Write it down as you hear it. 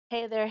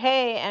Hey there,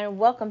 hey, and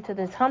welcome to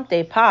this Hump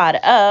Day pod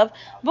of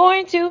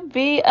Born to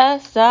Be a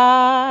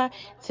Star.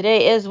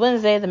 Today is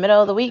Wednesday, the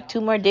middle of the week.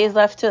 2 more days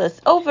left till it's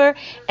over,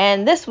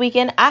 and this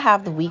weekend I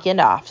have the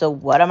weekend off. So,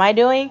 what am I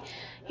doing?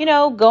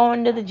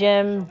 Going to the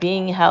gym,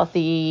 being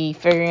healthy,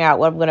 figuring out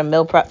what I'm going to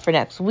meal prep for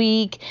next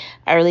week.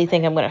 I really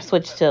think I'm going to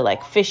switch to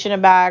like fish in a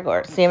bag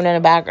or salmon in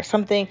a bag or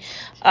something.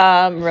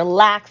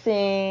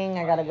 Relaxing.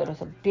 I got to go to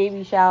some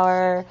baby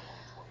shower.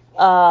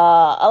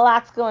 A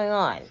lot's going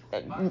on.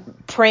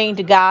 Praying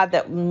to God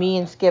that me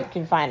and Skip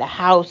can find a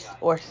house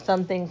or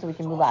something so we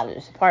can move out of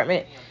this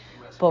apartment.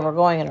 But we're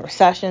going in a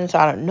recession, so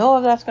I don't know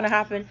if that's going to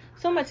happen.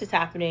 So much is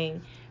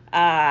happening.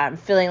 I'm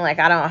feeling like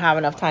I don't have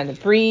enough time to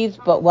breathe,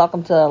 but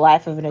welcome to the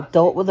life of an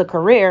adult with a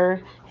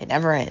career. It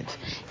never ends.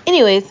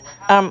 Anyways,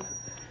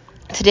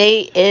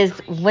 today is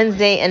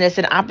Wednesday, and it's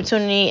an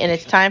opportunity, and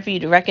it's time for you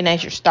to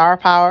recognize your star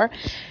power.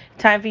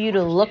 Time for you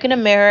to look in the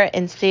mirror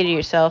and say to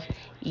yourself,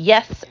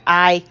 yes,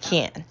 I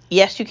can.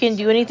 Yes, you can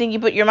do anything you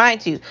put your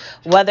mind to.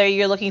 Whether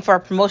you're looking for a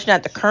promotion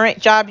at the current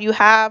job you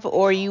have,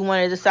 or you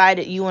want to decide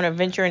that you want to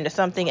venture into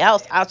something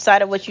else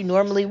outside of what you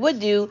normally would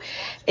do,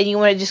 and you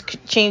want to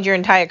just change your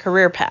entire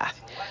career path.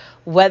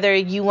 Whether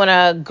you want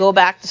to go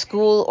back to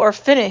school or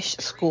finish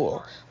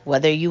school,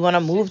 whether you want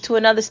to move to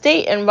another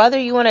state, and whether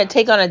you want to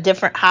take on a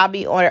different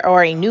hobby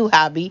or a new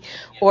hobby,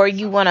 or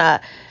you want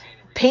to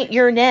paint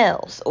your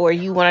nails, or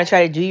you want to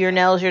try to do your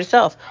nails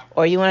yourself,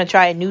 or you want to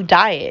try a new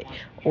diet,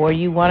 or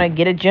you want to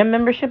get a gym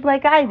membership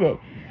like I did.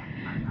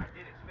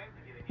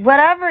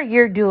 Whatever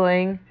you're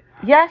doing,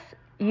 yes,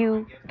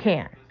 you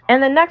can.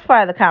 And the next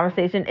part of the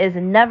conversation is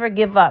never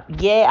give up.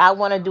 Yeah, I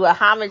want to do a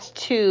homage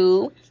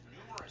to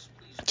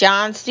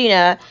John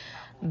Cena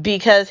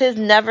because his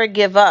never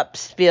give up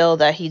spiel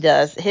that he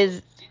does,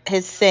 his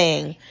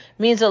saying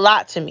means a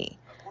lot to me.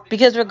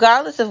 Because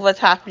regardless of what's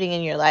happening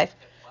in your life,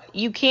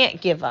 you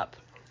can't give up.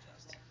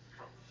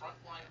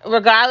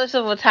 Regardless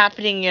of what's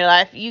happening in your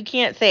life, you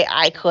can't say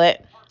I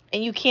quit,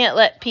 and you can't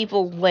let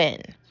people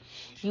win.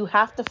 You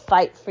have to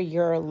fight for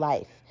your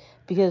life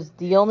because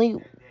the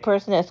only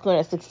person that's going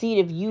to succeed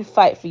if you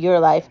fight for your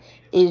life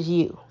is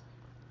you.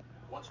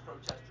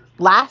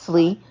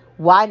 Lastly,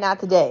 why not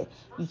today?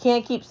 You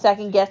can't keep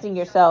second guessing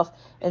yourself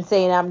and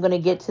saying I'm going to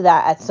get to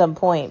that at some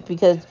point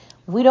because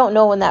we don't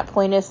know when that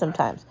point is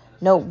sometimes.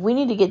 No, we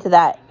need to get to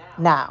that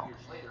now.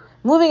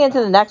 Moving into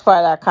the next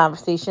part of our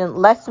conversation,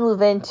 let's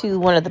move into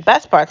one of the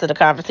best parts of the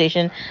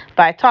conversation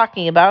by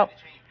talking about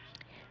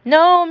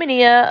no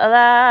media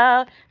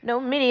allowed, no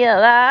media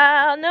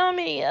allowed, no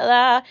media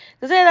allowed,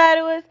 because they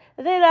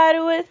lie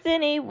to us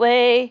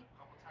anyway.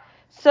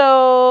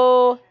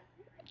 So,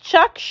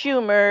 Chuck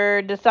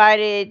Schumer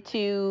decided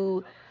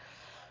to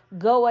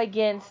go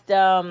against,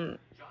 Tucker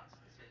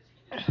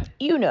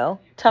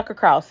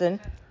Carlson.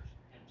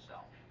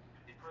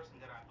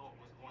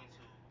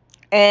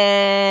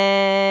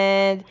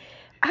 And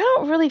I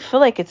don't really feel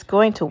like it's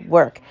going to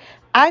work.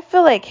 I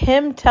feel like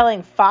him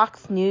telling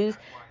Fox News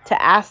to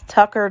ask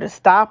Tucker to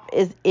stop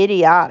is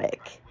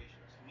idiotic.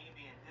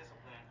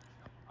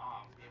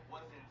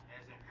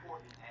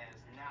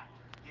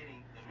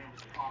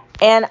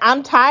 And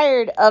I'm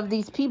tired of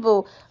these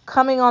people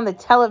coming on the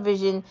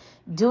television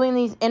doing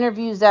these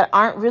interviews that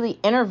aren't really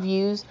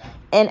interviews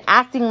and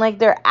acting like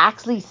they're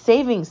actually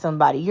saving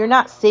somebody. You're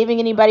not saving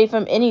anybody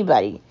from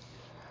anybody.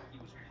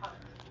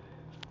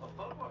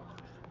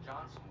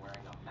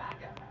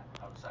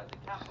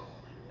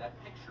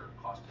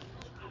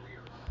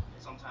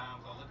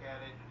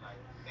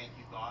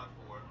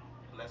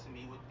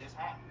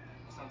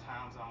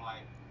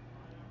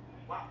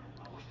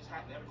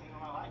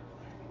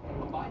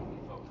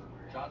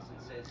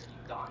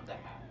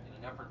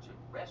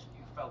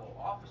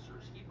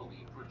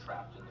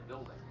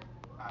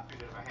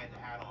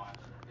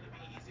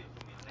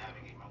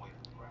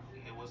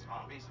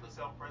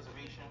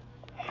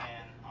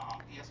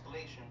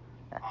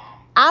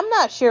 I'm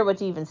not sure what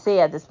to even say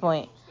at this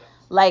point.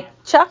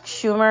 Like Chuck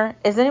Schumer,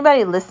 is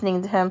anybody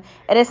listening to him?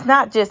 And it's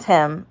not just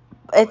him.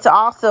 It's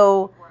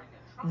also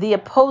the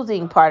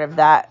opposing part of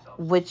that,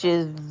 which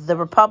is the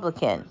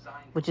Republican,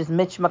 which is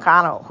Mitch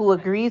McConnell, who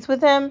agrees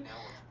with him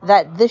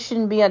that this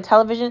shouldn't be on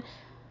television.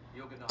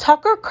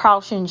 Tucker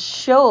Carlson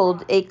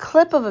showed a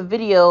clip of a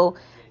video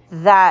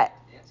that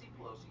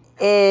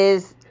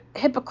is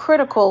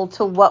hypocritical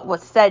to what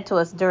was said to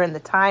us during the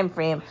time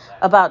frame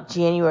about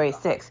January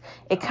 6th.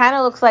 It kind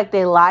of looks like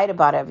they lied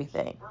about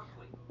everything,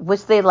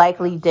 which they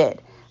likely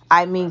did.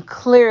 I mean,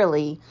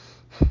 clearly,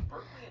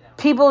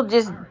 people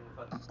just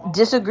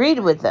disagreed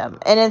with them.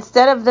 And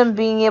instead of them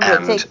being able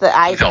to take the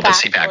ice felt that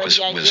pack CPAC or was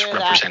the idea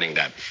representing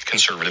that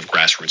conservative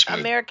grassroots movement.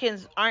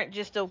 Americans aren't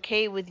just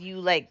okay with you,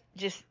 like,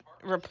 just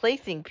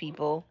replacing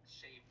people,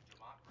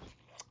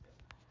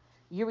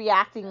 you're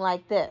reacting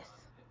like this.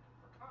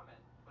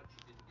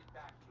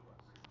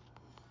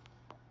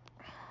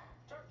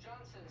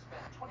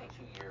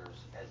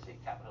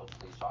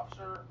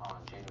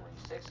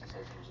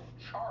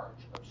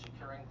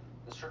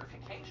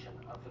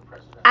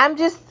 I'm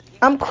just,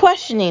 I'm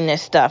questioning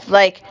this stuff.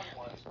 Like,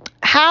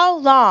 how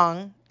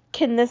long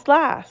can this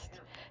last?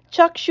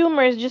 Chuck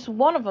Schumer is just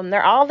one of them.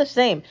 They're all the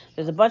same.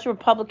 There's a bunch of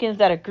Republicans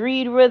that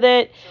agreed with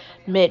it.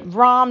 Mitt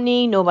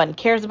Romney, nobody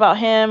cares about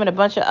him, and a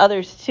bunch of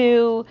others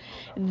too.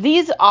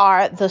 These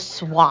are the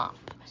swamp.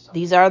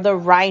 These are the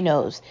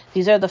rhinos.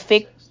 These are the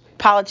fake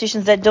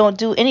politicians that don't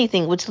do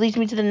anything, which leads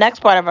me to the next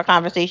part of our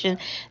conversation.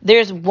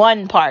 There's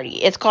one party.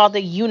 It's called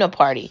the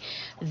Uniparty.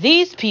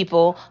 These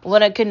people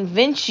want to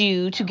convince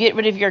you to get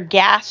rid of your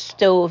gas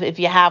stove if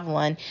you have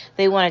one.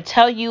 They want to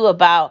tell you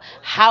about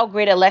how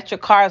great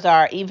electric cars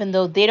are, even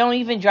though they don't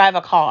even drive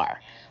a car.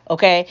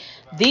 Okay?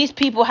 These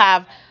people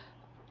have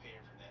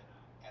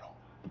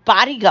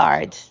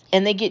bodyguards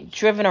and they get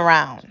driven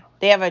around.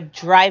 They have a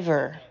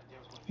driver.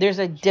 There's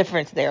a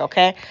difference there,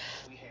 okay?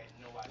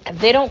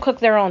 They don't cook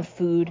their own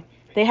food.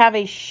 They have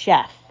a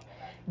chef.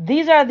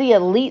 These are the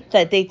elite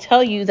that they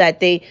tell you that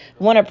they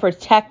want to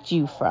protect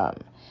you from.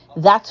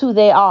 That's who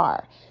they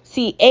are.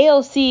 See,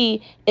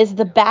 AOC is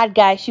the bad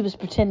guy she was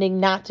pretending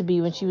not to be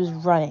when she was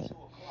running.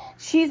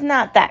 She's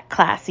not that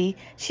classy.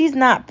 She's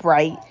not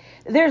bright.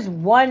 There's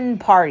one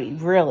party,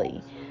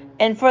 really.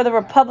 And for the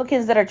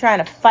Republicans that are trying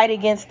to fight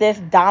against this,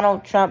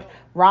 Donald Trump,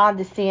 Ron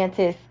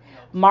DeSantis,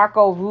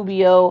 Marco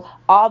Rubio,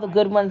 all the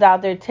good ones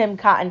out there, Tim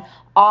Cotton,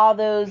 all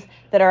those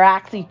that are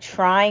actually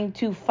trying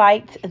to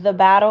fight the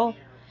battle,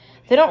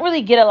 they don't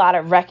really get a lot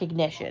of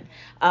recognition.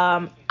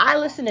 I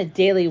listen to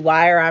Daily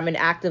Wire. I'm an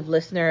active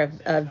listener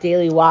of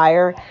Daily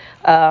Wire.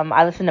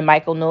 I listen to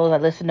Michael Knowles. I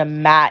listen to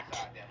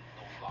Matt.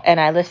 And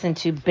I listen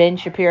to Ben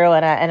Shapiro.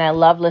 And I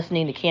love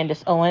listening to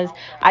Candace Owens.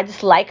 I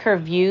just like her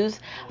views.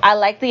 I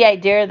like the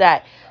idea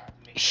that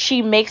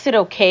she makes it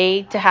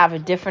okay to have a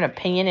different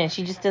opinion. And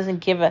she just doesn't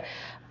give a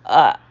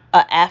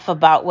F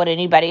about what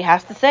anybody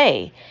has to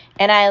say.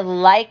 And I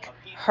like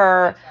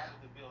her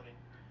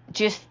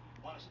just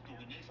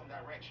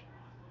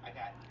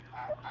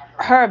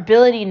her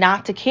ability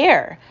not to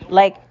care.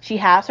 Like, she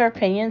has her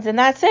opinions and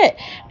that's it.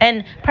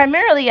 And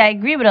primarily I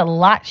agree with a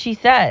lot she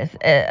says.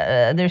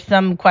 There's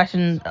some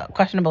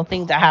questionable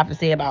things I have to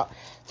say about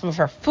some of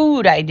her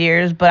food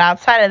ideas, but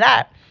outside of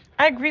that,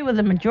 I agree with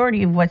the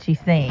majority of what she's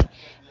saying.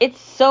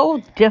 It's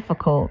so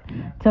difficult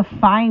to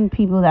find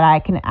people that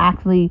I can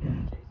actually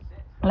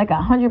like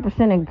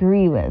 100%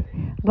 agree with,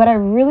 but I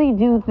really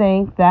do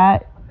think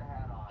that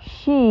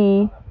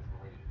she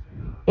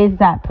is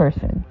that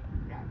person.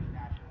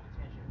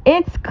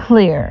 It's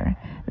clear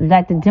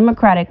that the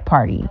Democratic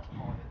Party,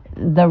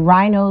 the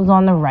rhinos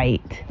on the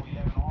right,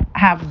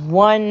 have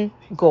one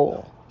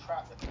goal: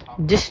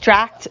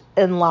 distract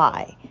and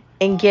lie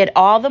and get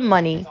all the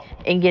money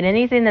and get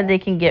anything that they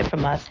can get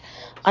from us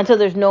until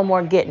there's no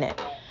more getting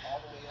it.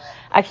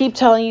 I keep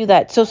telling you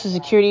that Social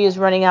Security is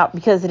running out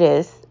because it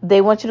is. They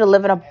want you to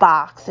live in a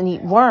box and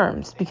eat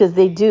worms because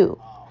they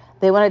do.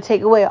 They want to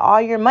take away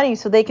all your money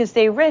so they can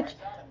stay rich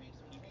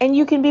and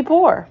you can be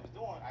poor.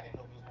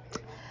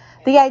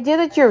 The idea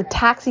that you're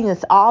taxing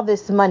us all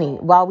this money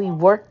while we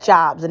work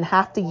jobs and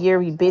half the year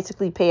we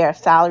basically pay our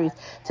salaries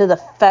to the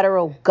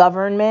federal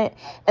government,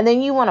 and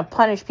then you want to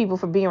punish people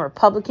for being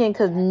Republican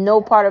because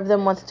no part of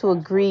them wants to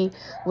agree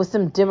with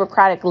some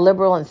Democratic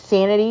liberal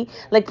insanity.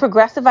 Like,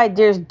 progressive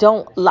ideas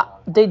don't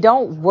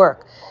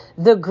work.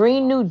 The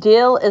Green New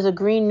Deal is a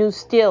Green New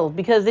Steel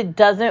because it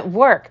doesn't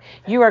work.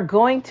 You are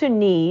going to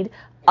need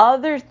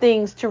other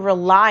things to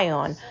rely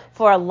on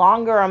for a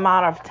longer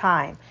amount of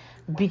time,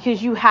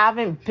 because you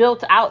haven't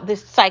built out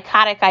this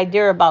psychotic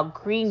idea about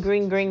green,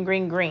 green, green,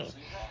 green, green.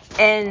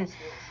 And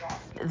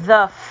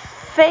the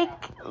fake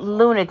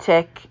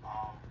lunatic,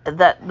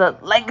 the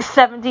like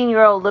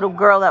 17-year-old little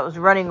girl that was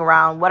running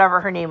around,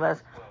 whatever her name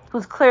was,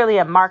 who's clearly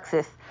a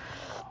Marxist,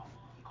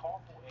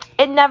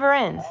 it never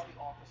ends.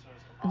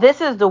 This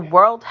is the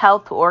World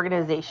Health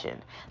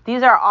Organization.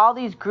 These are all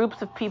these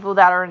groups of people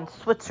that are in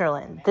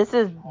Switzerland. This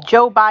is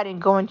Joe Biden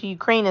going to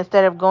Ukraine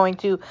instead of going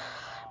to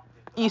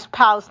East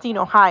Palestine,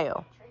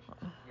 Ohio.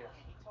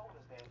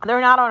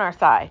 They're not on our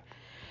side.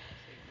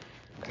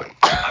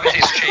 Obviously,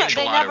 it's changed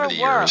a lot over the years.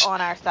 They never were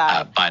on our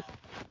side. But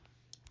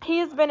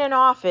he's been in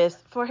office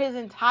for his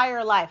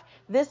entire life.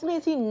 This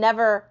means he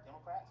never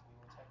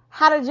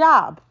had a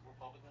job.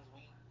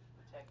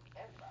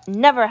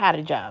 Never had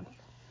a job.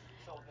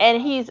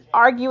 And he's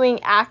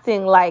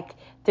acting like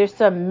there's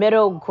some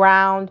middle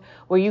ground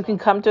where you can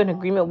come to an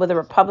agreement with a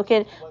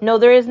Republican. No,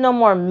 there is no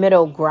more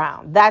middle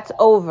ground. That's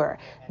over.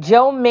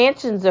 Joe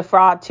Manchin's a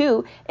fraud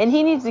too, and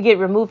he needs to get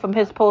removed from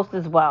his post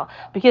as well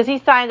because he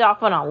signed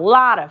off on a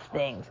lot of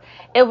things.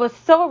 It was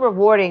so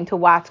rewarding to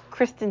watch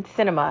Kristen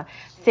Sinema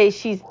say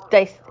she's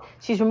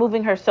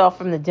removing herself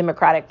from the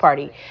Democratic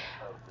Party,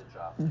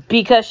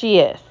 because she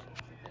is.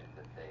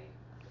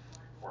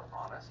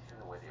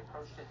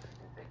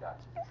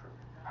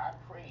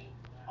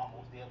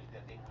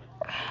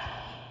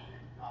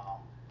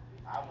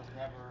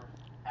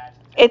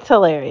 It's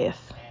hilarious.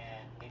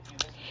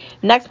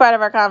 Next part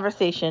of our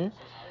conversation.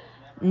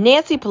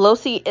 Nancy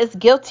Pelosi is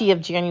guilty of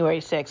January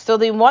 6th. So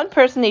the one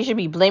person they should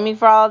be blaming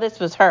for all this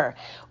was her.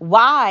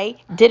 Why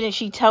didn't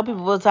she tell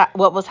people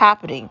what was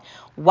happening?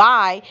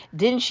 Why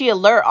didn't she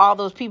alert all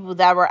those people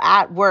that were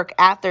at work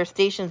at their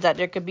stations that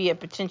there could be a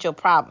potential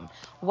problem?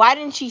 Why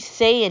didn't she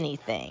say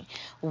anything?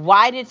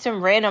 Why did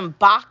some random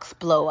box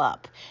blow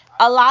up?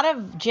 A lot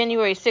of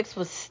January 6th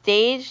was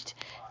staged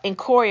and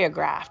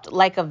choreographed,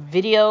 like a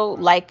video,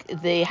 like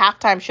the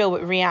halftime show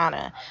with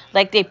Rihanna.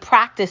 Like they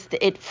practiced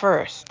it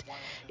first.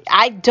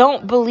 I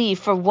don't believe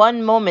for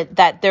one moment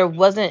that there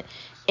wasn't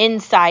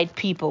inside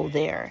people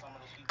there.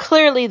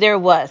 Clearly there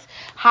was.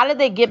 How did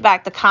they get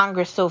back to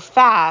Congress so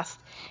fast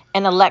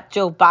and elect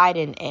Joe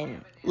Biden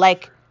in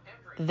like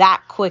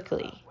that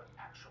quickly?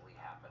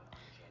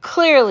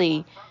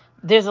 Clearly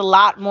there's a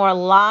lot more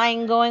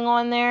lying going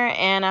on there,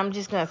 and I'm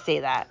just going to say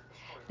that.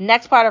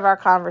 Next part of our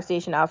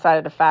conversation, outside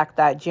of the fact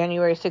that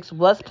January 6th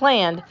was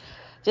planned,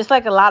 just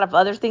like a lot of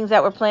other things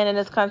that were planned in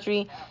this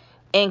country,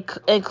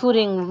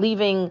 including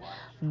leaving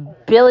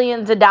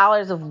billions of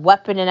dollars of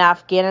weapon in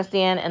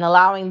Afghanistan and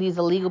allowing these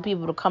illegal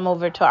people to come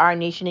over to our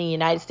nation in the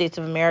United States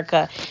of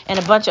America, and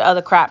a bunch of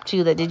other crap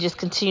too that they just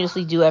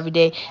continuously do every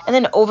day, and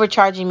then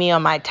overcharging me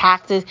on my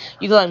taxes.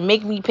 You're going to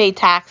make me pay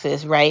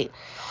taxes, right?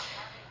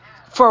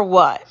 For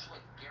what?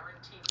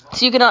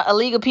 So you can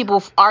illegal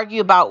people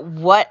argue about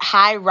what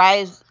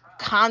high-rise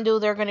condo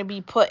they're going to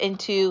be put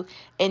into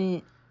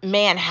in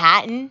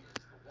Manhattan.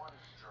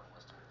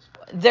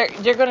 They're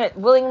going to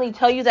willingly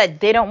tell you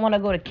that they don't want to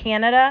go to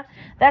Canada.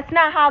 That's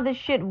not how this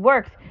shit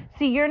works.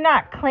 See, you're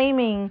not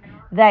claiming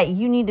that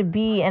you need to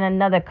be in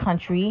another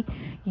country.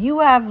 You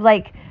have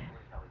like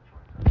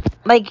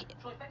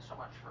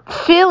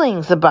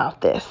feelings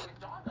about this.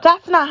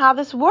 That's not how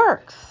this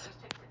works.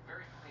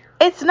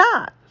 It's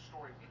not.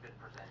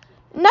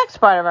 Next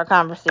part of our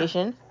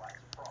conversation.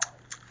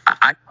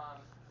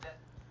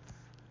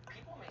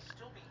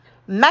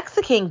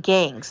 Mexican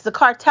gangs. The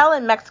cartel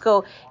in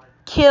Mexico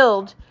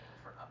killed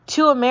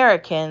 2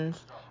 Americans,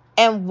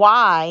 and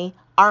why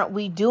aren't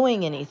we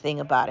doing anything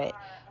about it?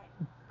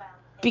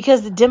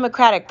 Because the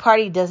Democratic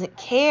Party doesn't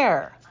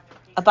care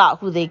about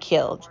who they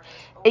killed.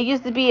 It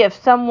used to be if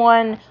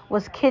someone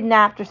was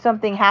kidnapped or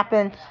something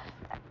happened,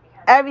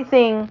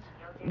 everything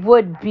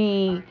would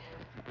be,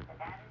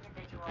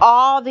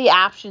 all the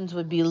options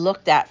would be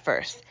looked at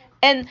first.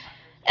 And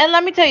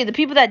let me tell you, the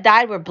people that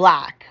died were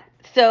black.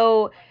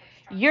 So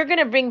you're going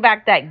to bring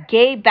back that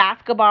gay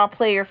basketball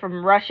player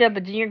from Russia,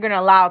 but then you're going to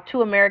allow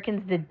 2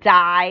 Americans to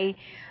die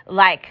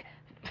like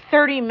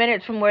 30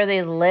 minutes from where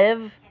they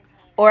live.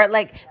 Or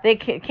like they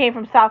came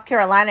from South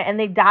Carolina and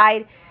they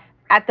died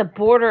at the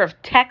border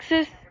of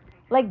Texas.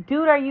 Like,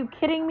 dude, are you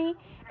kidding me?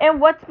 And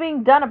what's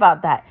being done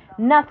about that?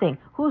 Nothing.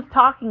 Who's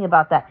talking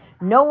about that?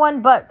 No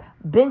one but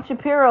Ben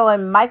Shapiro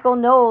and Michael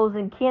Knowles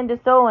and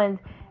Candace Owens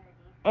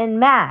and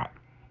Matt.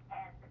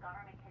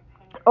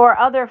 Or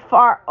other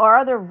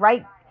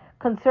right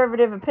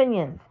conservative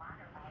opinions.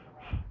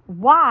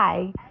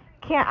 Why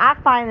can't I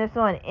find this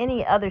on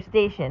any other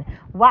station?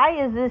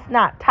 Why is this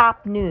not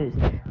top news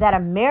that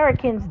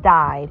Americans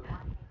died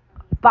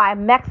by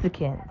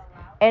Mexicans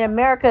and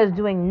America is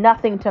doing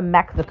nothing to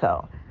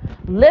Mexico?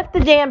 Lift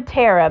the damn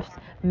tariffs,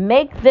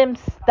 make them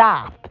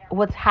stop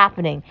what's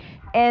happening.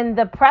 And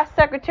the press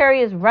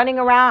secretary is running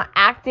around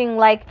acting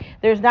like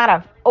there's not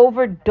a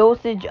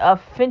overdosage of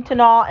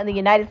fentanyl in the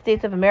United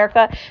States of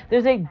America.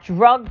 There's a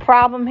drug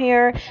problem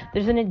here.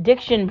 There's an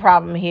addiction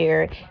problem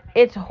here.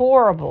 It's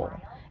horrible.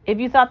 If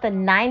you thought the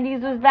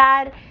 90s was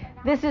bad,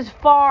 this is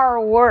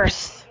far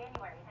worse.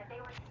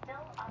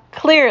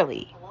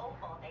 Clearly.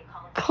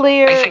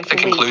 I think the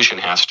conclusion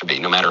has to be,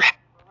 no matter how.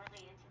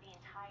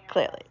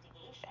 Clearly.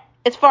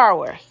 It's far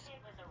worse.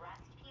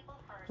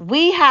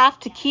 We have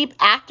to keep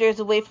actors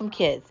away from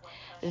kids.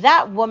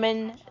 That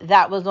woman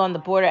that was on the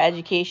Board of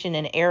Education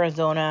in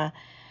Arizona,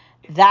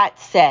 that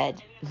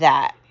said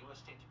that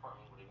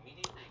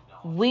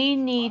we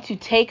need to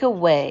take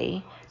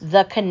away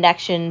the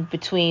connection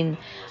between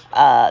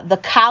the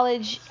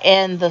college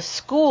and the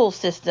school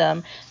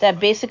system that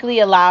basically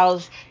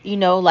allows,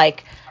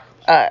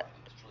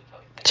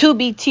 to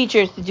be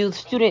teachers to do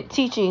student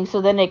teaching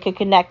so then they can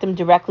connect them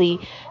directly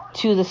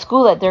to the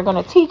school that they're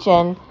going to teach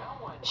in.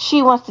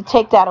 She wants to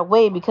take that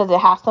away because it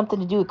has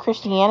something to do with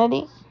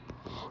Christianity.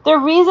 The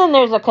reason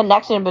there's a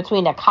connection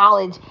between a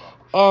college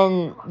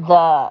and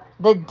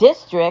the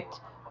district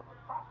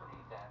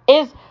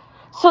is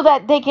so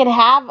that they can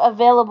have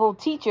available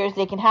teachers,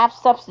 they can have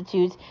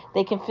substitutes,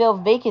 they can fill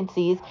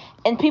vacancies,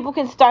 and people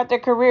can start their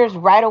careers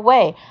right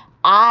away.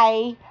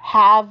 I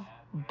have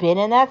been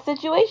in that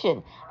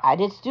situation. I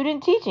did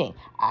student teaching.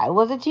 I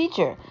was a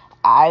teacher.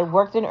 I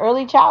worked in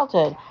early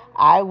childhood.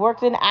 I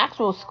worked in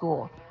actual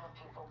school.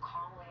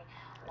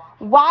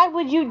 Why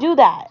would you do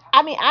that?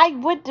 I mean,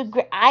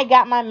 I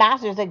got my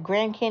master's at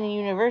Grand Canyon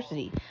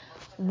University.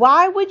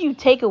 Why would you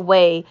take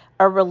away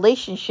a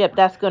relationship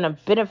that's going to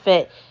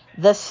benefit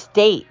the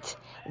state,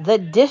 the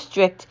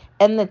district,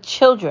 and the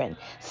children?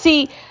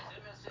 See,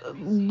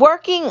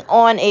 working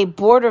on a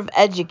board of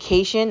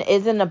education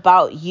isn't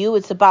about you,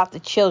 it's about the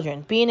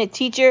children. Being a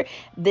teacher,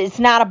 it's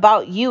not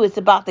about you, it's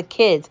about the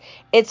kids.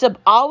 It's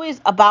always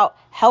about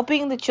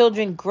helping the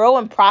children grow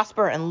and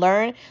prosper and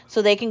learn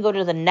so they can go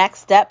to the next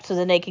step, so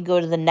then they can go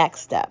to the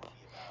next step.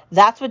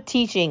 That's what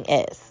teaching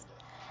is.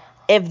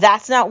 If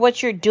that's not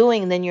what you're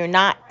doing, then you're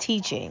not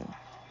teaching.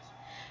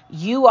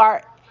 You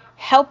are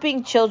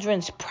helping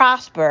children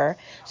prosper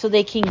so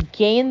they can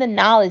gain the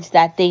knowledge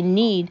that they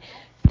need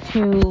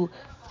to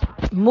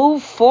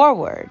move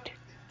forward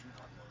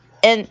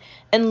and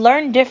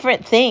learn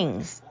different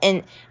things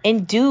and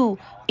do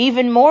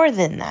even more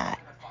than that.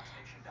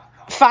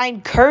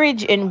 Find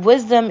courage and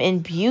wisdom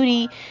and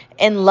beauty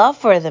and love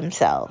for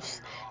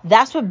themselves.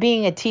 That's what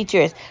being a teacher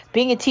is.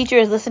 Being a teacher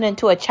is listening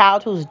to a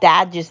child whose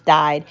dad just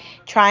died,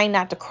 trying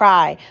not to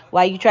cry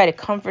while you try to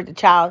comfort the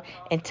child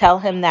and tell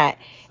him that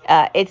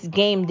it's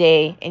game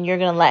day and you're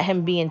going to let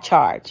him be in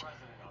charge.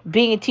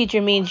 Being a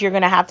teacher means you're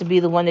going to have to be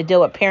the one to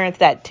deal with parents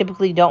that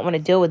typically don't want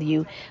to deal with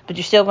you, but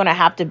you're still going to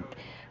have to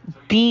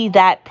be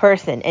that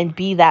person and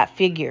be that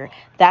figure.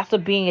 That's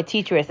what being a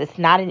teacher is. It's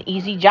not an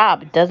easy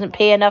job. It doesn't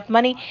pay enough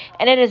money,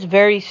 and it is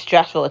very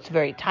stressful. It's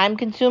very time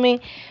consuming,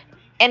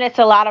 and it's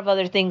a lot of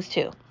other things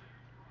too.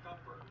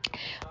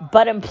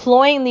 But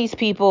employing these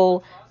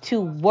people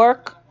to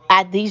work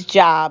at these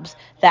jobs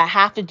that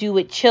have to do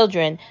with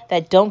children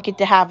that don't get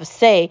to have a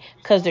say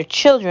because they're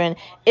children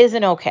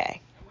isn't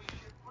okay.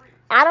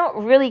 I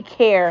don't really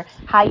care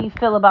how you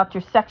feel about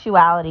your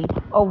sexuality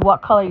or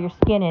what color your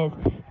skin is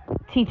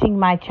teaching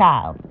my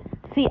child.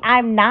 See,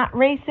 I'm not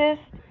racist,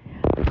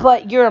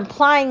 but you're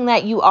implying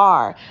that you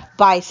are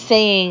by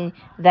saying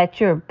that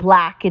you're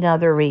black in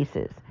other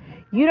races.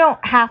 You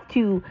don't have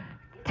to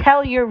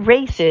tell your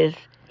races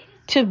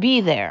to be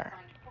there.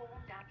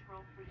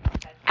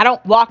 I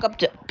don't walk up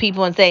to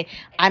people and say,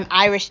 I'm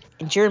Irish,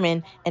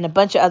 German, and a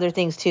bunch of other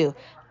things too.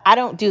 I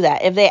don't do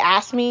that. If they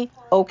ask me,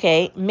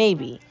 okay,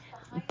 maybe.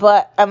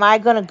 But am I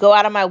going to go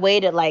out of my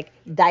way to like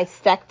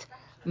dissect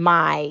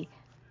my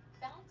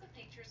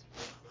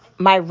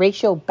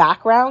racial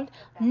background?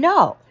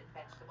 No.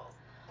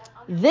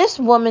 This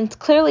woman's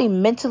clearly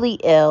mentally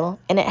ill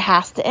and it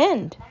has to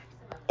end.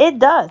 It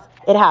does.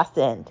 It has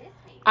to end.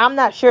 I'm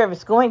not sure if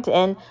it's going to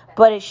end,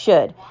 but it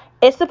should.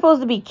 It's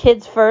supposed to be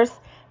kids first,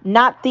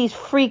 not these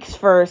freaks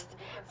first,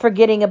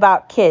 forgetting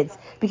about kids.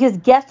 Because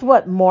guess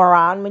what,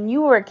 moron? When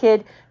you were a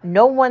kid,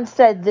 no one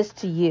said this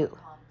to you.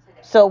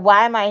 So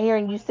why am I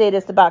hearing you say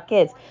this about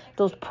kids?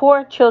 Those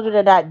poor children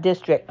in that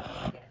district.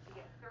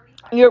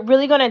 You're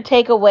really going to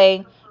take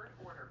away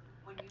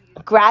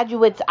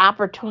graduates'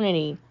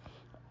 opportunity,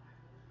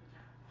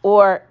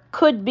 or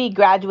could be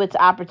graduates'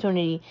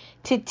 opportunity,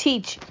 to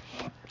teach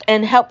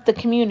and help the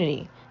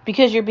community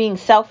because you're being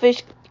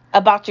selfish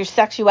about your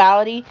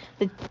sexuality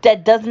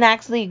that doesn't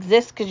actually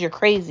exist because you're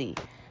crazy.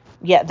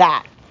 Yeah,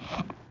 that.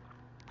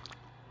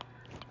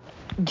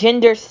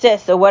 Gender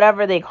cis or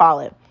whatever they call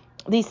it.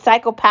 These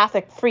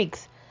psychopathic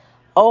freaks.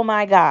 Oh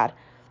my God.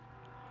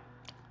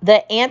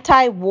 The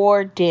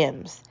anti-war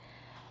Dems.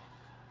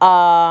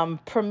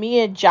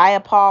 Pramila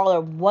Jayapal,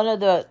 or one of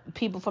the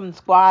people from the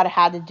squad,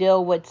 had to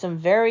deal with some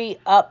very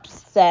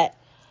upset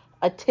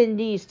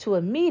attendees to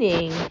a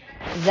meeting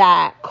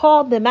that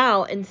called them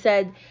out and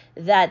said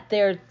that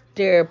they're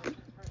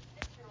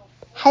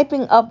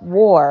hyping up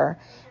war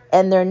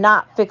and they're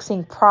not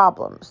fixing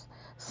problems.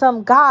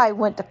 Some guy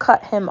went to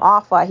cut him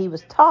off while he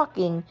was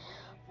talking,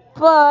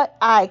 but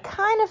I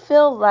kind of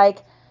feel like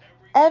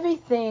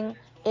everything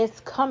is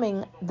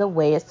coming the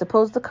way it's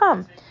supposed to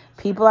come.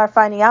 People are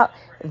finding out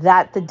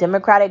that the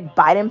Democratic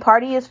Biden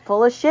party is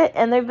full of shit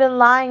and they've been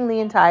lying the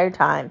entire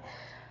time.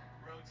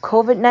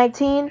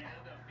 COVID-19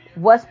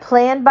 was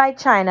planned by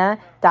China.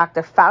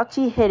 Dr.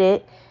 Fauci hid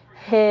it.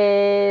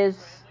 His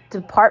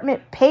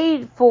department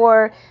paid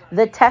for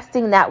the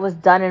testing that was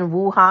done in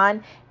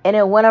Wuhan, and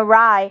it went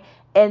awry,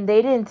 and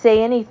they didn't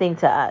say anything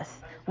to us,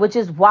 which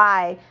is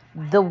why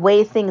the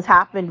way things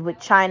happened with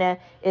China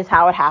is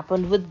how it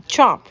happened with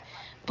Trump.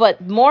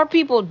 But more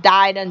people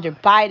died under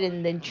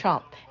Biden than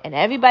Trump, and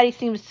everybody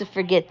seems to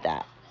forget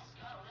that.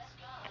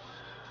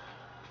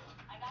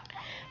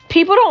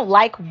 People don't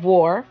like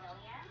war.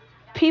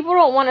 People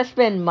don't want to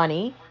spend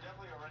money.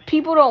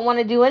 People don't want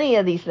to do any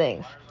of these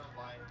things.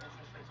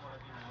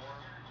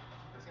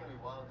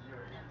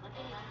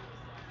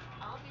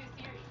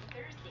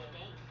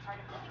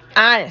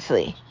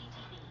 Honestly.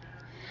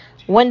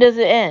 When does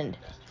it end?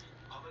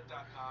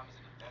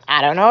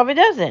 I don't know if it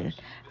doesn't.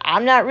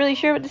 I'm not really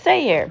sure what to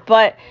say here.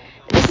 But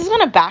this is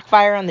going to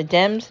backfire on the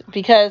Dems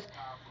because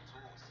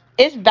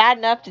it's bad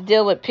enough to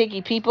deal with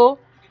picky people,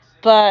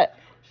 but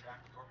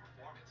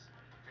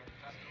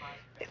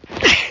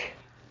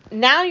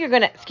now you're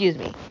going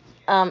to,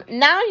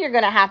 now you're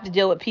going to have to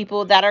deal with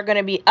people that are going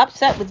to be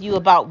upset with you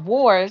about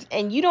wars,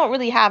 and you don't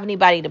really have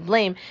anybody to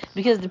blame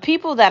because the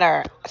people that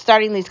are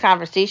starting these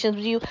conversations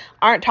with you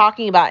aren't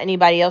talking about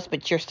anybody else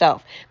but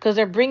yourself, because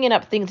they're bringing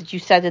up things that you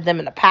said to them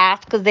in the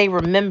past because they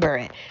remember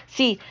it.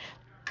 See,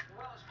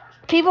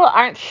 people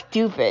aren't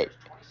stupid.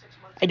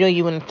 I know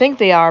you wouldn't think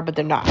they are, but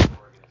they're not.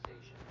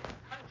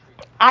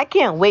 I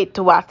can't wait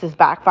to watch this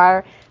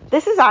backfire.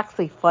 This is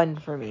actually fun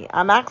for me.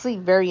 I'm actually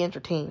very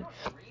entertained.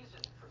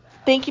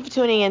 Thank you for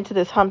tuning in to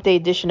this Hump Day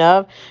edition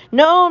of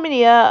No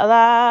Media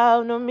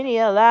Allowed, No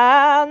Media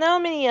Allowed, No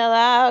Media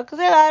Allowed, because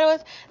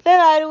they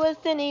lied to us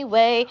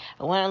anyway.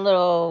 I went a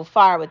little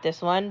far with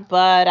this one,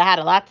 but I had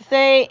a lot to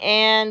say,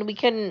 and we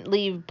couldn't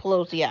leave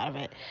Pelosi out of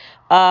it.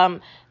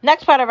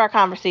 Next part of our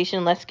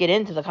conversation, let's get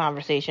into the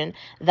conversation.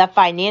 The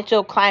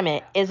financial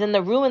climate is in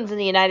the ruins in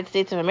the United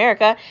States of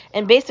America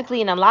and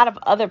basically in a lot of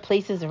other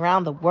places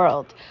around the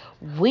world.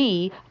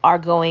 We are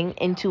going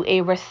into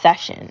a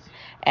recession.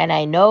 And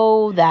I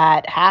know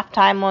that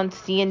halftime on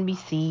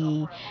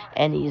CNBC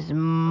and these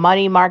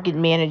money market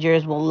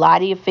managers will lie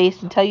to your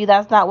face and tell you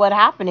that's not what's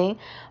happening,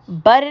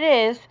 but it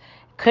is.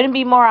 Couldn't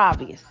be more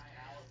obvious.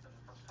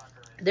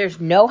 There's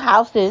no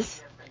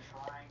houses.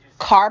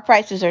 Car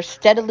prices are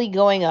steadily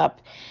going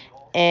up,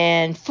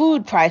 and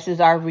food prices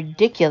are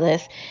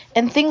ridiculous,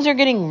 and things are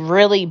getting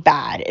really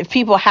bad. If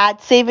people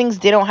had savings,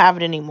 they don't have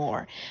it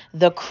anymore.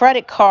 The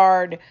credit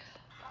card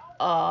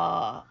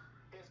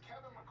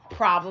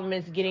problem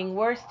is getting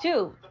worse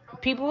too.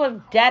 People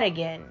have debt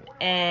again,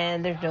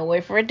 and there's no way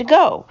for it to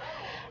go.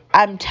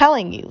 I'm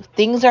telling you,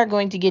 things are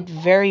going to get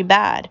very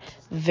bad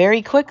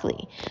very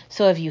quickly.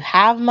 So if you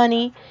have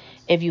money,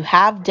 if you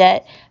have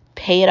debt,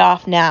 pay it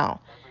off now.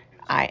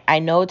 I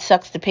know it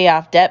sucks to pay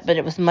off debt, but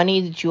it was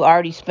money that you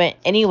already spent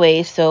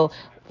anyway. So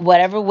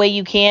whatever way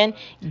you can,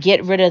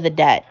 get rid of the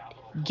debt.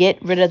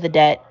 Get rid of the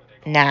debt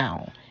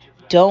now.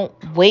 Don't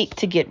wait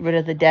to get rid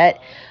of the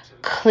debt.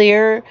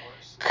 Clear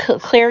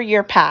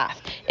your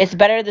path. It's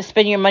better to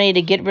spend your money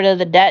to get rid of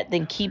the debt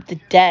than keep the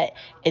debt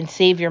and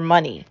save your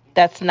money.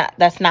 That's not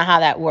how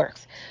that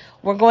works.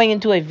 We're going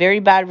into a very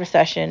bad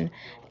recession,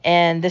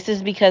 and this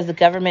is because the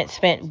government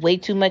spent way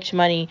too much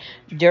money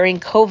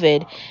during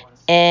COVID,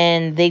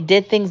 and they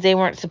did things they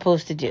weren't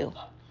supposed to do.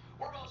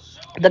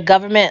 The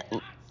government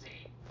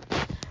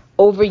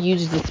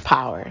overuses its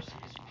power.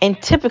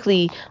 And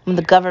typically, when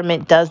the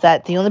government does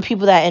that, the only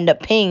people that end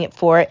up paying it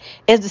for it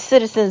is the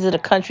citizens of the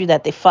country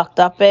that they fucked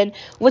up in,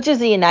 which is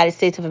the United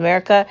States of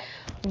America.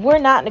 We're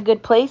not in a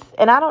good place,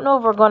 and I don't know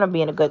if we're going to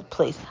be in a good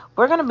place.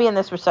 We're going to be in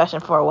this recession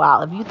for a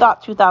while. If you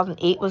thought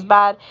 2008 was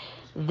bad,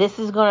 this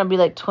is going to be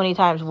like 20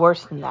 times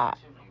worse than that.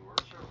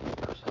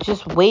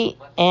 Just wait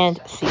and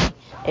see.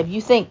 If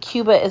you think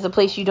Cuba is a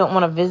place you don't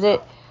want to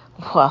visit,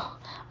 well,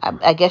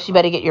 I guess you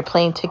better get your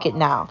plane ticket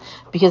now,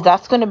 because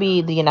that's going to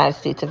be the United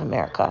States of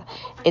America.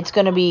 It's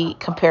going to be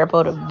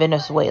comparable to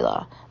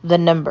Venezuela. The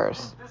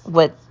numbers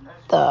with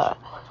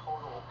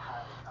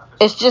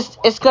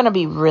it's going to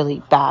be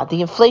really bad.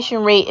 The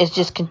inflation rate is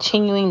just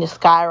continuing to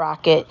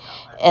skyrocket,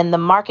 and the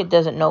market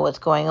doesn't know what's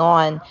going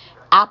on.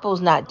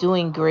 Apple's not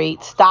doing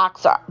great.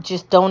 Stocks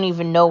just don't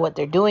even know what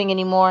they're doing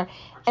anymore,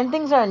 and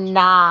things are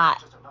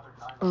not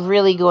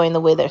really going the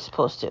way they're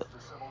supposed to.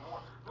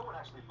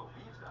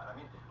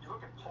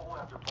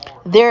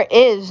 There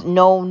is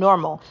no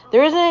normal.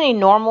 There isn't any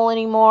normal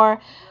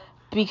anymore,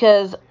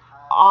 because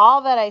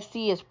all that I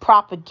see is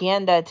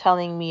propaganda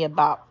telling me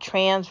about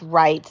trans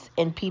rights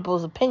and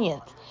people's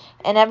opinions.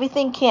 And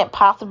everything can't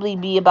possibly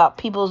be about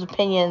people's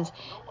opinions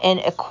and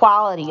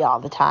equality all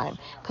the time,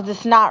 because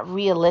it's not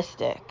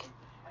realistic.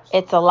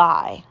 It's a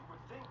lie.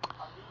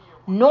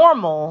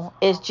 Normal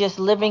is just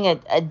living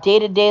a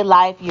day-to-day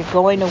life. You're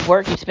going to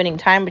work, you're spending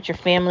time with your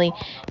family,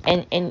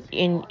 and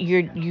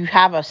you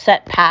have a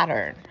set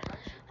pattern.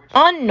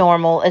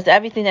 Unnormal is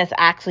everything that's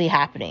actually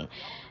happening.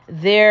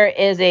 There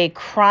is a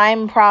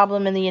crime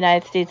problem in the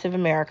United States of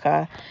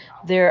America.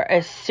 There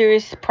are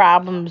serious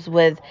problems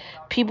with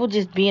people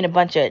just being a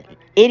bunch of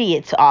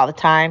idiots all the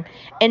time,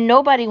 and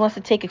nobody wants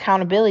to take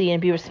accountability and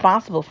be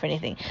responsible for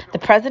anything. The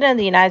president of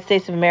the United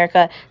States of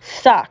America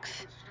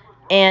sucks,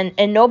 and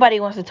nobody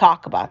wants to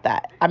talk about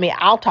that. I mean,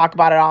 I'll talk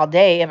about it all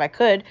day if I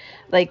could.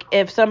 Like,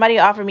 if somebody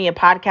offered me a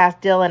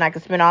podcast deal and I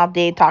could spend all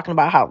day talking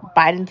about how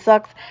Biden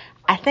sucks,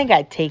 I think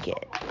I'd take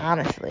it,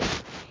 honestly.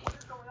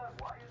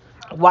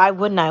 Why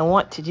wouldn't I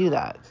want to do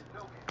that?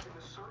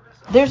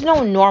 There's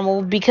no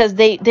normal, because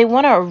they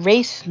want to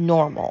erase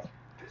normal.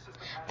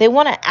 They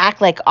want to act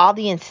like all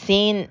the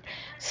insane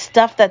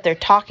stuff that they're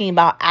talking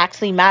about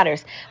actually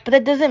matters. But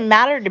that doesn't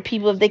matter to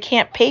people if they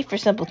can't pay for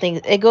simple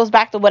things. It goes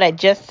back to what I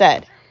just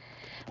said.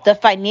 The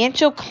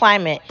financial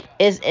climate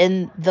is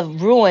in the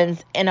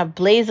ruins, in a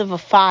blaze of a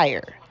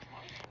fire.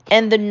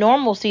 And the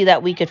normalcy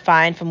that we could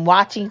find from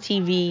watching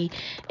TV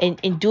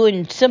and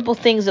doing simple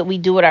things that we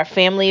do with our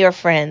family or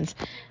friends,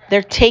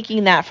 they're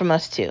taking that from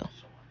us too.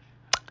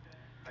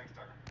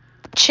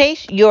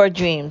 Chase your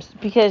dreams,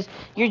 because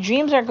your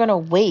dreams are going to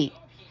wait.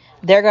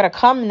 They're going to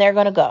come and they're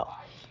going to go.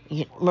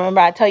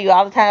 Remember, I tell you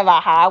all the time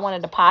about how I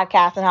wanted to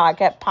podcast and how I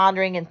kept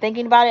pondering and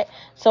thinking about it.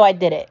 So I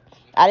did it.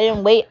 I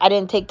didn't wait. I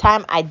didn't take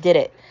time. I did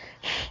it.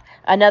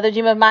 Another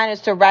dream of mine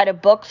is to write a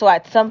book. So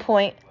at some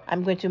point,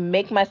 I'm going to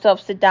make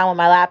myself sit down with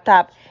my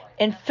laptop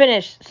and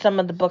finish some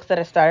of the books that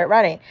I started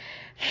writing.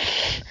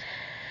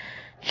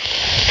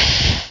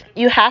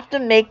 You have to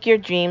make your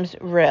dreams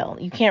real.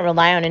 You can't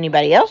rely on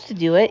anybody else to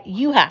do it.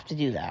 You have to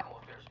do that.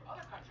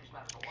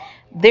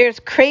 There's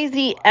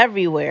crazy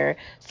everywhere.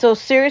 So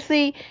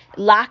seriously,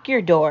 lock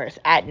your doors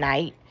at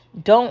night.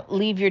 Don't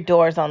leave your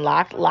doors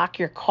unlocked. Lock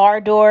your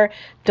car door.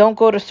 Don't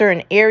go to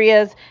certain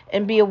areas,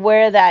 and be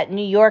aware that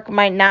New York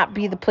might not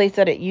be the place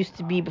that it used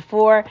to be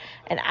before.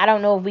 And I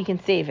don't know if we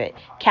can save it.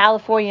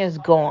 California is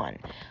gone.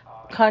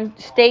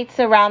 States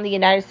around the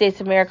United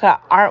States of America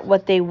aren't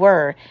what they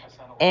were.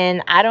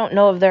 And I don't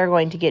know if they're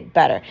going to get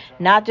better.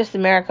 Not just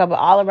America, but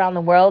all around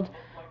the world.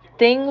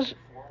 Things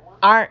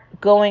aren't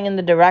going in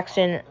the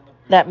direction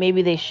that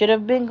maybe they should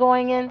have been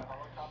going in,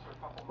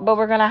 but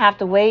we're going to have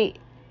to wait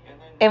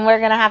and we're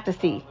going to have to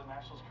see.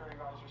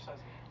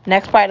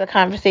 Next part of the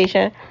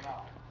conversation.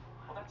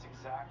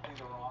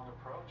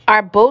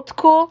 Are boats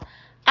cool?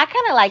 I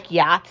kind of like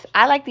yachts.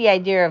 I like the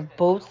idea of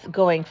boats,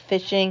 going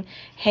fishing,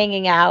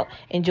 hanging out,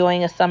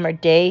 enjoying a summer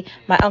day.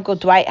 My Uncle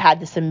Dwight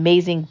had this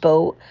amazing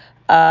boat.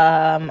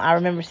 I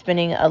remember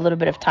spending a little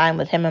bit of time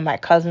with him and my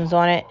cousins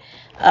on it.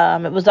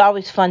 It was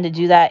always fun to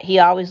do that. He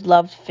always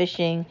loved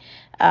fishing.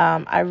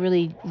 I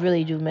really,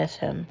 really do miss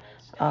him.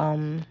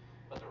 Um,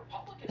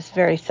 it's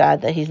very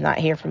sad that he's not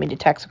here for me to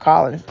text or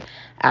call and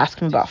ask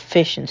him about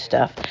fish and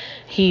stuff.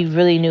 He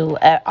really knew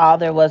all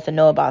there was to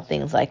know about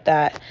things like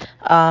that.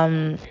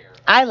 Um,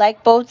 I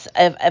like boats.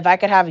 If I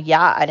could have a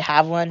yacht, I'd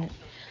have one.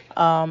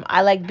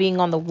 I like being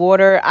on the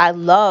water. I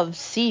love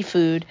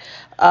seafood.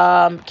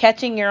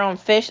 Catching your own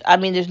fish. I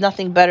mean, there's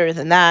nothing better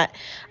than that.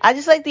 I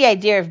just like the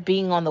idea of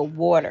being on the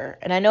water.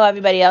 And I know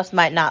everybody else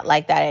might not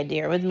like that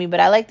idea with me, but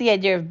I like the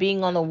idea of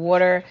being on the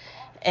water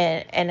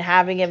and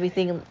having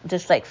everything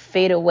just like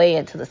fade away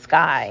into the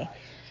sky.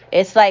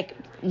 It's like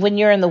when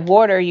you're in the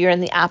water, you're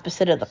in the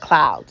opposite of the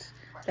clouds.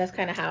 That's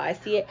kind of how I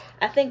see it.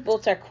 I think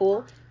boats are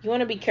cool. You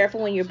want to be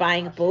careful when you're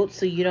buying a boat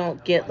so you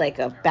don't get like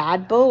a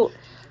bad boat.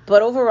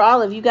 But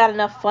overall, if you got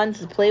enough funds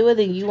to play with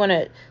and you want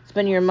to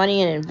spend your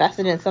money and invest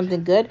it in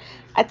something good,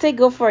 I'd say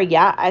go for a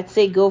yacht. I'd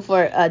say go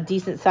for a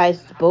decent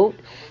sized boat.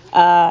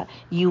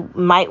 You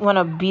might want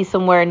to be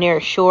somewhere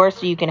near shore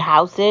so you can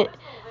house it.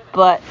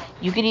 But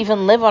you could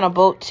even live on a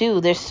boat too.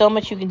 There's so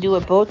much you can do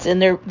with boats,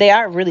 and they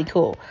are really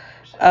cool.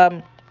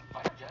 Um,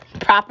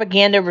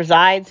 Propaganda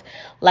resides.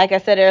 Like I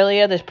said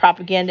earlier, there's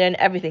propaganda in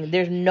everything.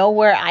 There's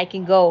nowhere I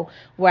can go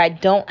where I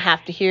don't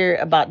have to hear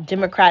about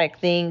democratic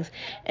things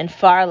and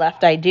far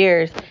left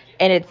ideas.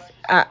 And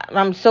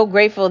I'm so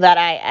grateful that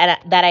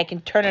I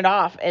can turn it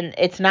off, and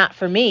it's not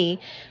for me,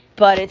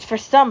 but it's for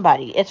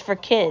somebody. It's for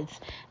kids.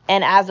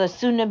 And as a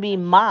soon-to-be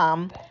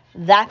mom,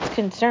 that's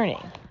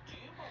concerning.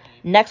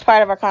 Next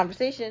part of our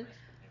conversation,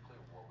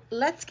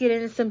 let's get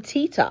into some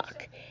tea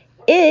talk.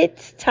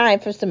 It's time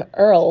for some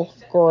Earl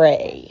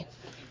Grey.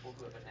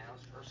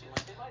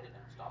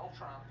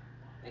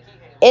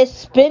 Is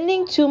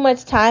spending too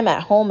much time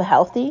at home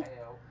healthy?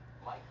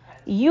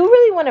 You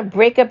really want to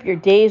break up your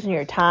days and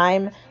your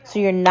time so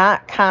you're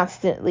not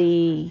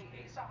constantly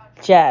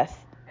just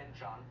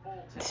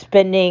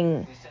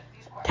spending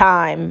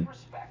time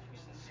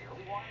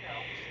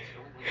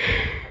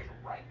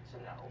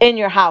in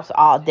your house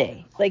all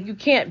day. Like, you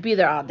can't be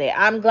there all day.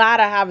 I'm glad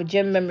I have a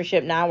gym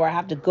membership now where I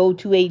have to go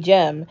to a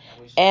gym,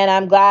 and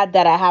I'm glad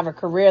that I have a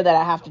career that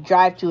I have to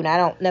drive to and I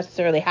don't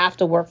necessarily have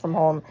to work from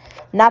home.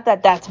 Not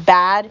that that's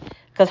bad,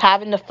 because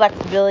having the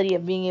flexibility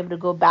of being able to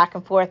go back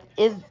and forth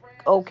is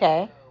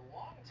okay.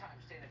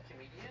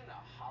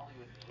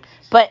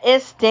 But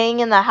is staying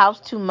in the house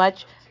too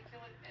much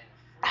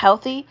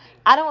healthy?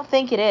 I don't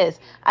think it is.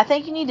 I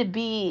think you need to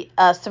be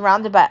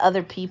surrounded by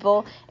other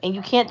people, and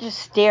you can't just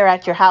stare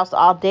at your house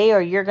all day, or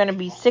you're going to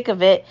be sick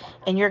of it,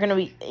 and you're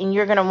going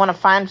to want to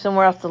find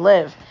somewhere else to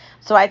live.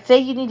 So I'd say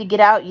you need to get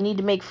out. You need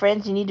to make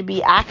friends. You need to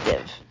be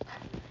active.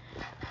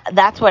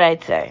 That's what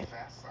I'd say.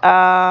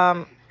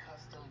 Um,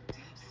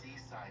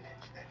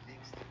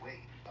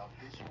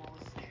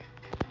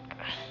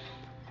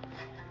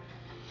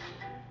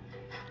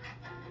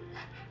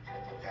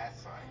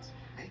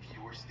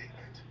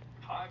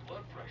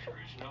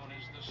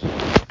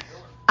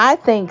 I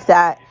think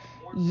that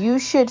you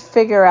should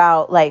figure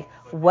out like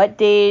what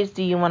days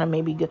do you want to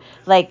maybe go,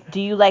 like do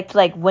you like to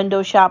like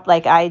window shop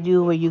like I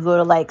do, where you go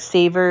to like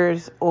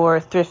Savers or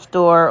thrift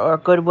store or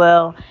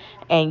Goodwill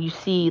and you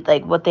see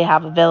like what they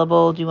have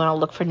available? Do you want to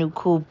look for new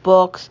cool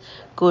books,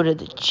 go to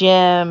the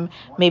gym,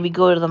 maybe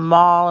go to the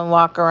mall and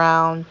walk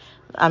around?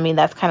 I mean,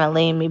 that's kind of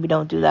lame. Maybe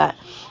don't do that.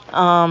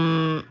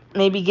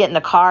 Maybe get in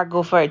the car,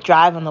 go for a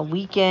drive on the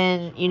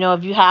weekend.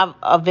 If you have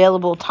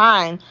available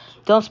time,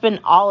 don't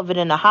spend all of it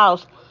in the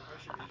house.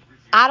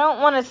 I don't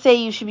want to say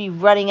you should be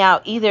running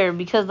out either,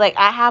 because like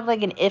I have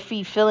like an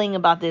iffy feeling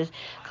about this,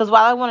 because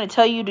while I want to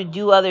tell you to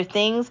do other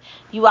things,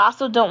 you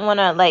also don't want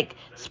to like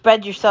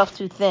spread yourself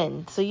too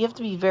thin. So you have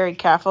to be very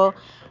careful.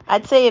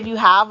 I'd say if you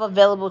have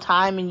available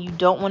time and you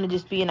don't want to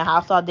just be in the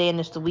house all day and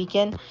it's the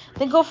weekend,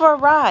 then go for a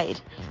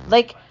ride.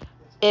 Like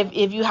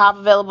if you have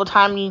available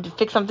time and you need to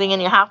fix something in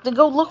your house, then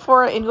go look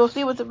for it and go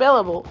see what's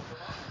available.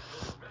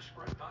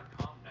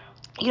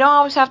 You don't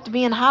always have to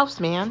be in the house,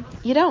 man.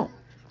 You don't.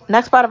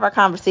 Next part of our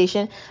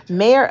conversation,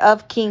 Mayor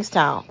of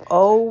Kingstown.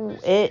 Oh,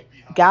 it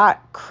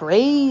got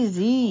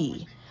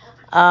crazy.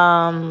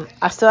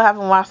 I still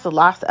haven't watched the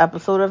last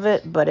episode of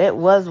it, but it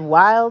was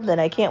wild,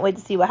 and I can't wait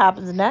to see what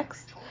happens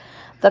next.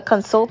 The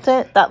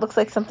Consultant, that looks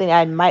like something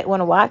I might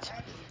want to watch.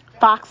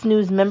 Fox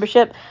News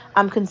membership,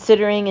 I'm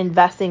considering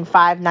investing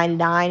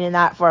 $5.99 in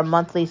that for a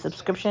monthly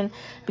subscription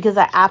because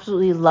I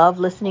absolutely love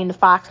listening to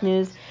Fox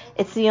News.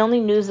 It's the only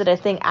news that I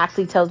think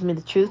actually tells me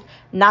the truth.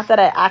 Not that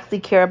I actually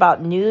care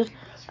about news,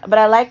 but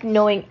I like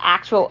knowing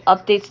actual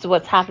updates to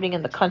what's happening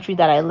in the country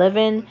that I live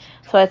in.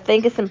 So I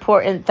think it's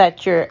important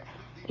that you're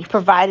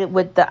provided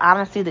with the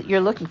honesty that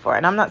you're looking for.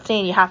 And I'm not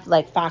saying you have to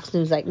like Fox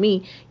News like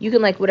me. You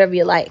can like whatever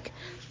you like.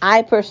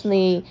 I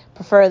personally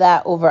prefer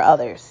that over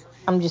others.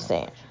 I'm just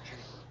saying.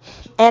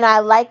 And I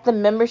like the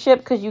membership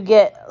because you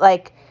get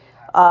like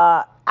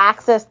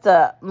access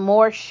to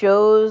more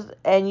shows,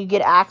 and you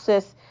get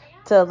access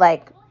to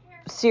like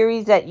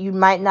series that you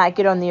might not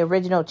get on the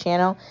original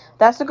channel.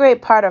 That's a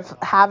great part of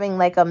having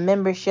like a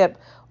membership,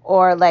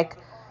 or like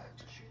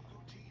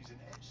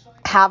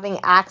having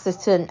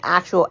access to an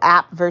actual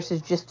app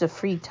versus just a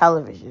free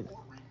television.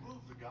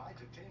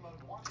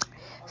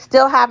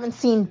 Still haven't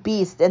seen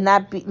Beast, and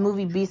that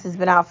movie Beast has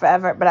been out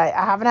forever, but I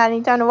haven't had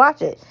any time to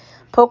watch it.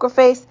 Poker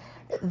Face,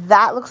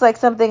 that looks like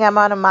something I'm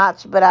on a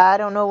watch, but I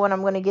don't know when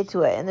I'm going to get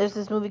to it. And there's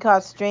this movie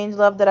called Strange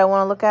Love that I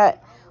want to look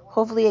at.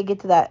 Hopefully I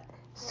get to that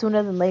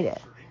sooner than later.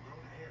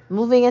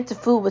 Moving into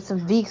food with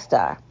some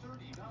Veekstar.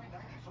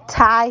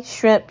 Thai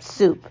shrimp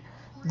soup.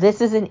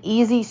 This is an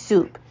easy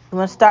soup. You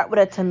want to start with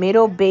a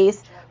tomato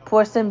base,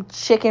 pour some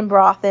chicken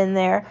broth in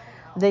there.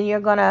 Then you're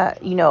going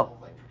to,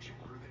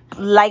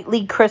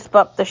 lightly crisp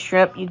up the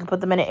shrimp. You can put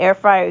them in an air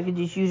fryer. You can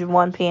just use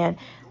one pan,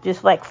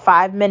 just like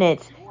 5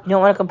 minutes. You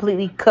don't want to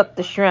completely cook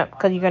the shrimp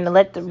because you're going to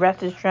let the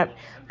rest of the shrimp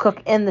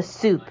cook in the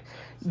soup.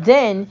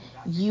 Then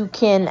you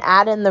can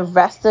add in the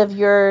rest of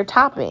your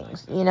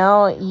toppings.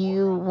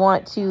 You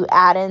want to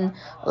add in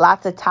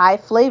lots of Thai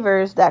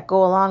flavors that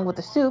go along with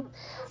the soup.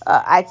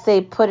 I'd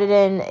say put it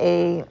in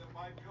a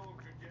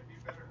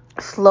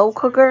slow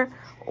cooker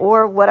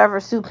or whatever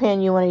soup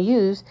pan you want to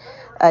use.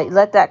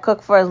 Let that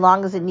cook for as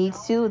long as it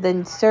needs to,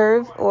 then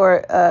serve,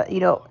 or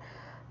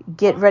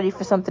get ready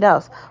for something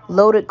else.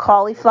 Loaded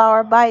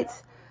cauliflower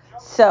bites.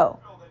 So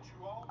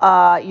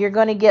you're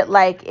going to get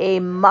like a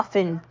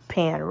muffin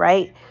pan,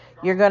 right?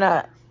 You're going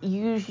to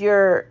use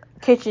your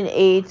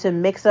KitchenAid to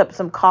mix up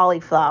some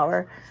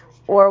cauliflower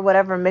or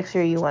whatever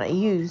mixer you want to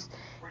use.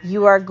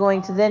 You are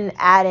going to then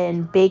add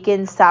in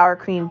bacon, sour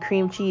cream,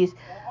 cream cheese,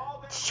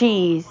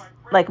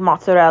 like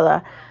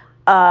mozzarella,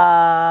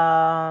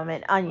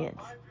 and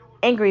onions,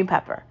 and green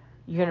pepper.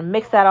 You're going to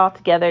mix that all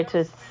together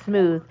to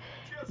smooth.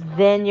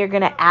 Then you're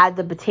going to add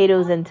the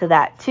potatoes into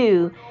that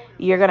too.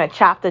 You're going to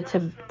chop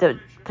the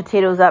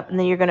potatoes up, and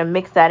then you're going to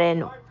mix that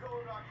in.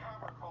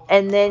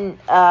 And then,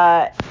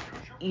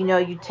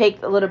 you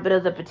take a little bit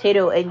of the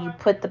potato and you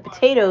put the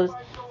potatoes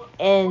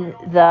in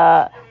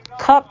the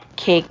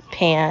cupcake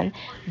pan.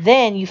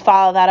 Then you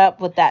follow that up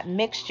with that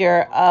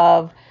mixture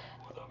of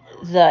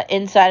the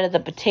inside of the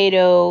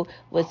potato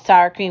with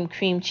sour cream,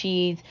 cream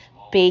cheese,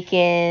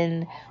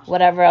 bacon,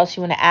 whatever else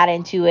you want to add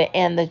into it,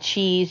 and the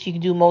cheese. You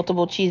can do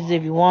multiple cheeses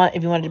if you want.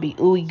 If you want it to be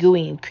ooey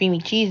gooey and creamy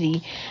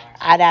cheesy,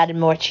 I'd add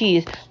more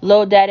cheese.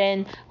 Load that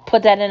in,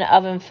 put that in the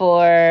oven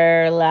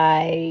for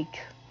like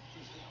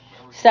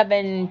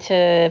 7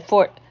 to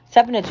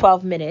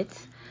 12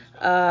 minutes.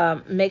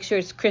 Make sure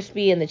it's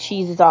crispy and the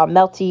cheese is all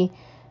melty.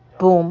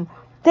 Boom.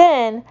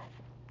 Then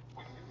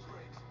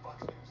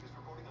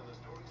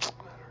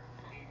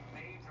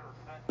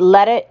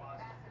let it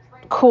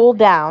cool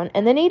down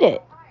and then eat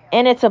it.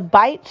 And it's a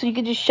bite, so you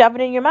can just shove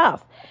it in your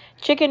mouth.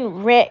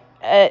 Chicken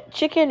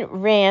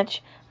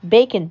ranch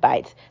bacon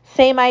bites.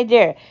 Same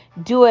idea.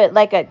 Do it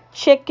like a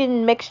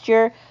chicken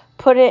mixture.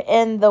 Put it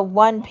in the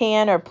one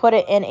pan or put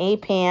it in a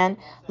pan.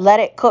 Let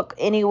it cook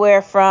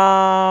anywhere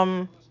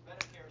from...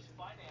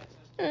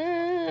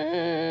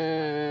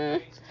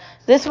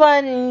 This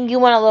one, you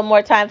want a little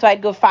more time, so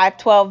I'd go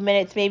 12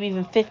 minutes, maybe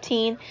even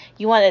 15.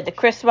 You want it to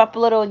crisp up a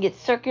little and get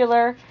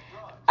circular.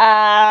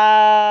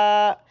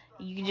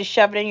 You can just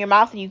shove it in your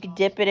mouth, and you can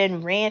dip it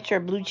in ranch or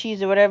blue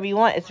cheese or whatever you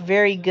want. It's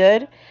very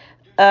good.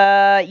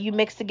 You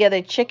mix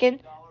together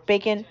chicken,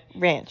 bacon,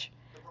 ranch.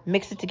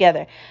 Mix it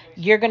together.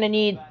 You're going to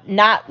need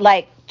not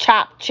like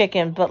chopped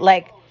chicken, but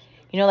like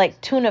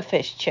tuna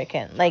fish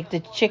chicken. Like the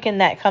chicken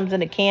that comes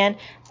in a can.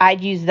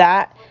 I'd use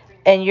that.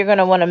 And you're going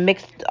to want to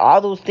mix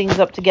all those things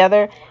up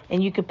together.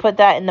 And you could put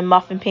that in the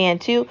muffin pan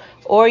too.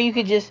 Or you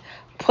could just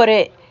put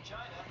it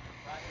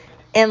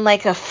in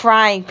like a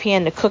frying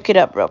pan to cook it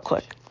up real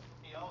quick.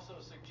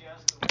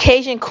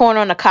 Cajun corn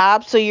on the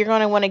cob. So you're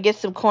going to want to get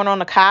some corn on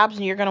the cobs,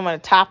 and you're going to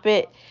want to top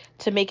it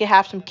to make it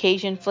have some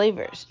Cajun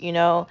flavors.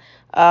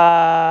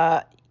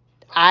 I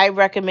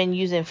recommend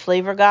using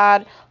Flavor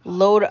God.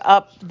 Load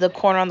up the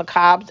corn on the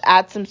cobs.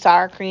 Add some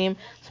sour cream,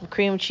 some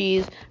cream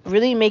cheese.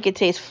 Really make it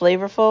taste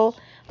flavorful.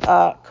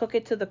 Cook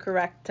it to the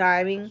correct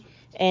timing.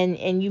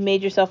 And you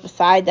made yourself a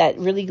side that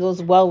really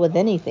goes well with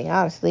anything,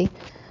 honestly.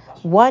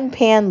 One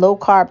pan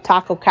low-carb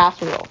taco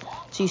casserole.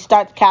 So you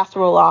start the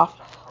casserole off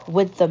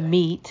with the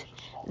meat.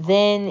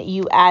 Then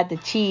you add the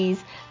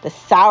cheese, the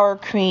sour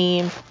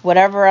cream,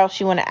 whatever else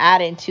you want to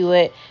add into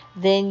it.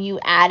 Then you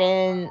add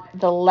in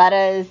the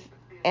lettuce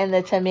and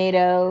the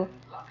tomato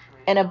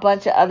and a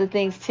bunch of other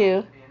things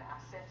too.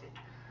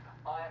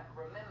 I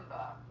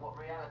remember what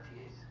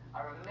reality is.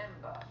 I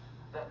remember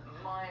that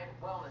my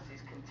wellness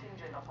is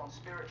contingent upon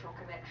spiritual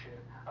connection,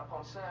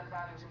 upon certain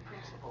values and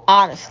principles.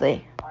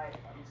 Honestly,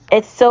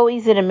 it's so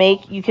easy to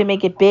make. You can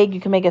make it big, you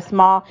can make it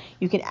small,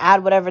 you can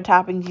add whatever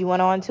toppings you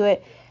want onto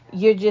it.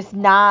 You're just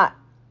not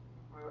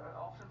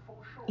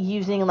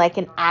using like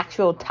an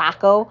actual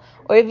taco.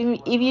 Or if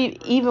you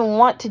even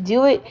want to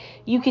do it,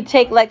 you could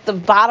take like the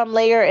bottom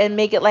layer and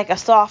make it like a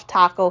soft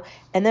taco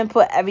and then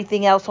put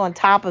everything else on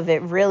top of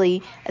it,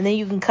 really, and then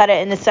you can cut it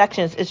into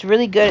sections. It's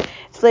really good.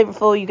 It's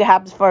flavorful. You can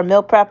have this for a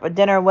meal prep or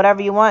dinner,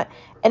 whatever you want,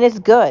 and it's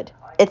good.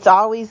 It's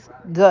always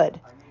good.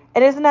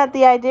 And isn't that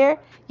the idea?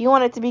 You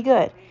want it to be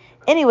good.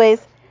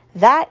 Anyways,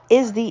 that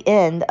is the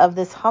end of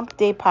this Hump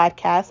Day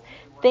podcast.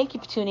 Thank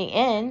you for tuning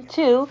in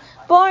to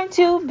Born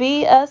to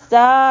Be a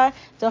Star.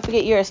 Don't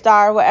forget you're a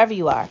star wherever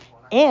you are.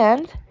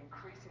 And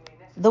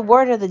the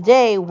word of the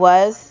day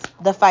was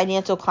the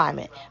financial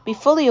climate. Be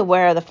fully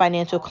aware of the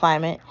financial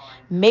climate.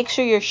 Make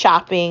sure you're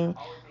shopping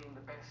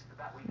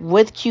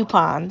with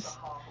coupons.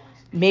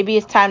 Maybe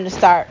it's time to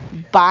start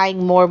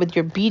buying more with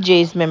your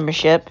BJ's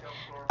membership.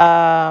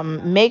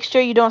 Make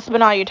sure you don't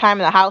spend all your time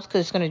in the house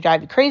because it's going to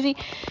drive you crazy.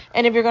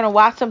 And if you're going to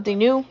watch something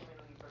new,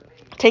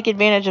 take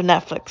advantage of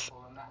Netflix.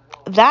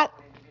 That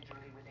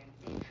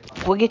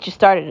will get you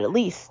started at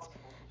least.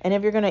 And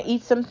if you're going to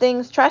eat some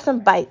things, try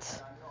some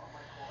bites.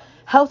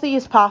 Healthy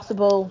as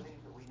possible.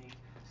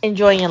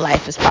 Enjoying your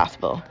life as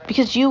possible.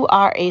 Because you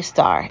are a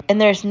star. And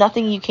there's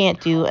nothing you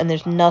can't do. And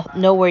there's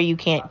nowhere you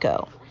can't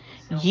go.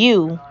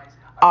 You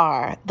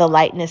are the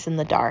lightness in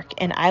the dark.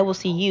 And I will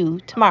see you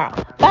tomorrow.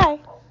 Bye.